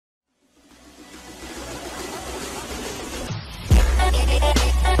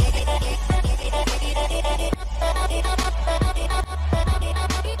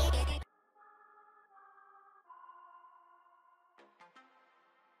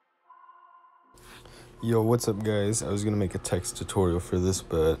Yo, what's up guys? I was gonna make a text tutorial for this,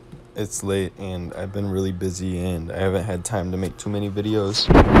 but it's late and I've been really busy and I haven't had time to make too many videos.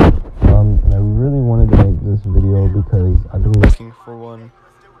 And I really wanted to make this video because I've been looking for one,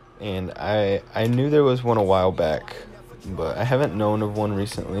 and I knew there was one a while back, but I haven't known of one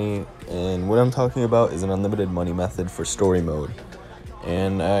recently. And what I'm talking about is an unlimited money method for story mode.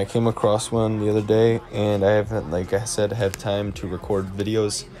 And I came across one the other day, and I haven't, like I said, had time to record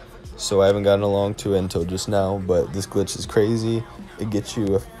videos, so I haven't gotten along to it until just now. But this glitch is crazy. It gets you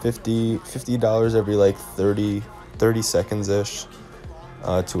a $50 every like 30 seconds ish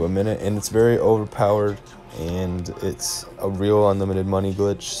to a minute, and it's very overpowered, and it's a real unlimited money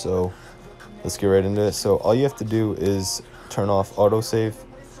glitch. So let's get right into it. So all you have to do is turn off autosave,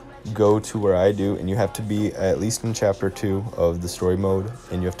 go to where I do, and you have to be at least in chapter 2 of the story mode,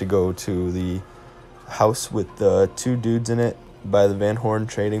 and you have to go to the house with the 2 dudes in it by the Van Horn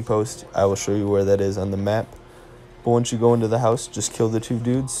trading post. I will show you where that is on the map. But once you go into the house, just kill the 2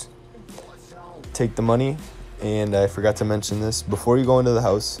 dudes, take the money, and I forgot to mention this, before you go into the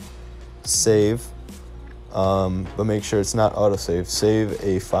house, save, but make sure it's not autosave. Save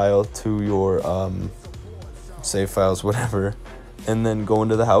a file to your save files, whatever, and then go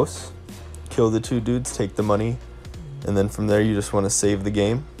into the house, kill the 2 dudes, take the money, and then from there you just want to save the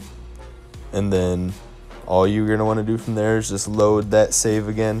game. And then all you're going to want to do from there is just load that save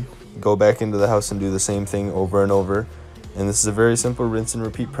again, go back into the house and do the same thing over and over. And this is a very simple rinse and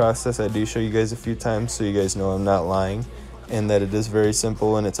repeat process. I do show you guys a few times so you guys know I'm not lying and that it is very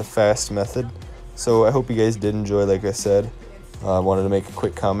simple and it's a fast method. So I hope you guys did enjoy. Like I said, I wanted to make a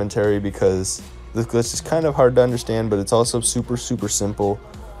quick commentary because this glitch is kind of hard to understand, but it's also super simple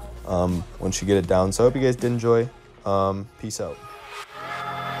once you get it down. So I hope you guys did enjoy. Peace out.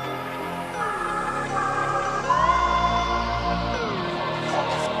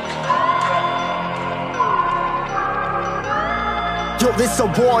 Yo, this a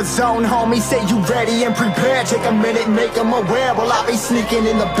war zone, homie, say you ready and prepared. Take a minute, make them aware. Well, I be sneaking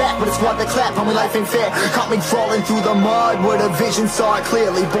in the back, but it's what the clap, homie, life ain't fair. Caught me crawling through the mud where the vision saw it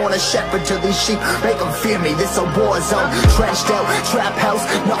clearly. Born a shepherd to these sheep, make them fear me. This a war zone, trashed out, trap house,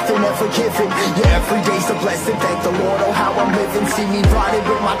 nothing ever given. Yeah, every day's a blessing, thank the Lord, oh how I'm living. See me riding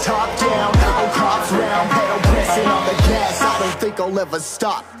with my top down, oh cops round, pedal pressing on the gas. I don't think I'll ever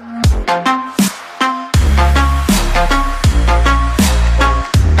stop.